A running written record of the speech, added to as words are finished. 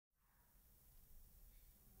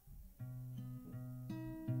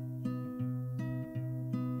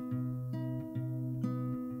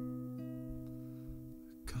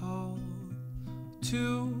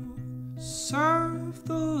to serve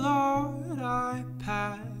the Lord, I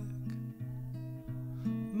pack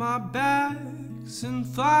my bags and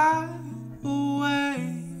fly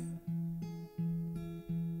away.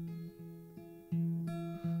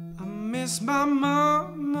 I miss my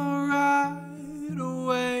mama right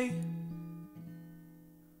away.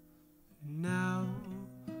 Now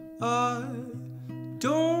a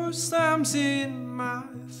door slams in my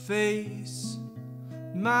face.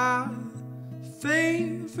 My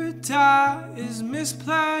favorite tie is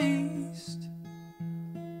misplaced,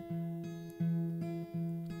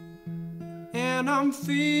 and I'm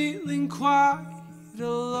feeling quite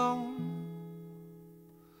alone.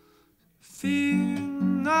 Fear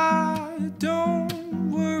not,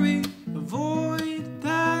 don't worry, avoid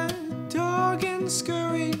that dog and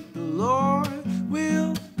scurry. The Lord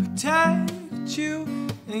will protect you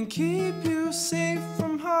and keep you safe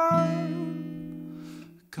from harm.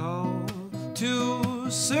 Call to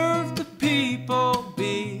serve the people,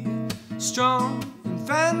 be strong and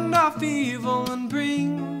fend off evil and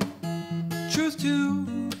bring truth to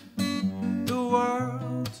the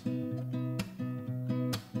world.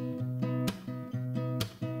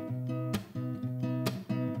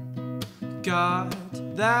 Got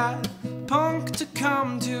that punk to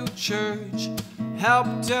come to church,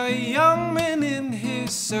 helped a young man in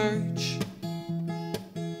his search.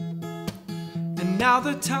 And now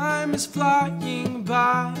the time is flying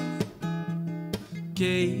by.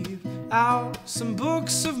 Gave out some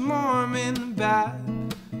books of Mormon,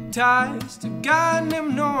 baptized a guy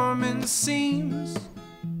named Norman. Seems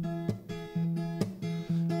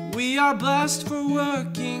we are blessed for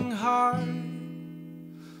working hard.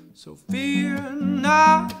 So fear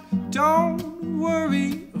not, don't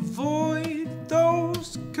worry, avoid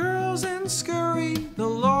those girls and scurry. The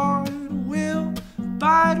Lord will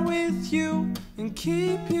abide with you and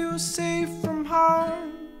keep you safe from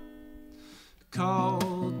harm. Call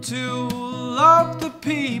to love the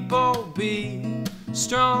people, be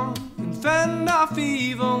strong and fend off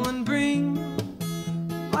evil and bring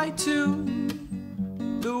light to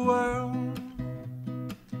the world.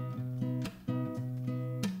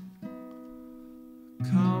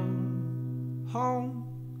 Come home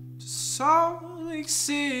to Salt Lake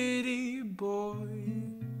City, boy.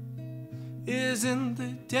 Isn't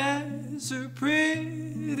the desert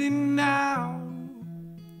pretty now?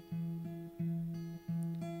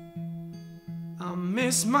 I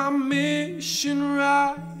miss my mission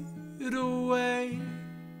right away.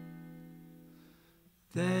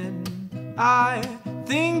 Then I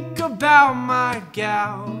think about my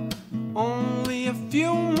gal, only a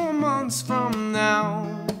few more months from now,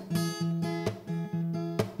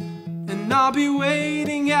 and I'll be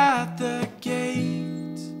waiting at the gate.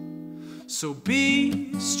 So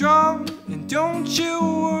be strong and don't you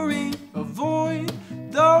worry, avoid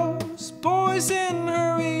those boys and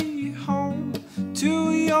hurry home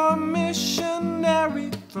to your missionary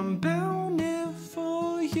from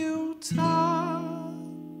bountiful Utah.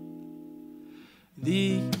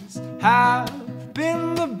 These have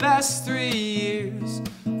been the best 3 years,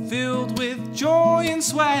 filled with joy and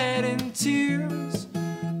sweat and tears,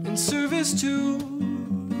 in service to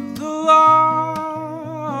the Lord,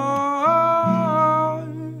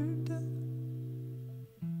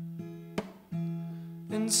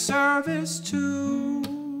 in service to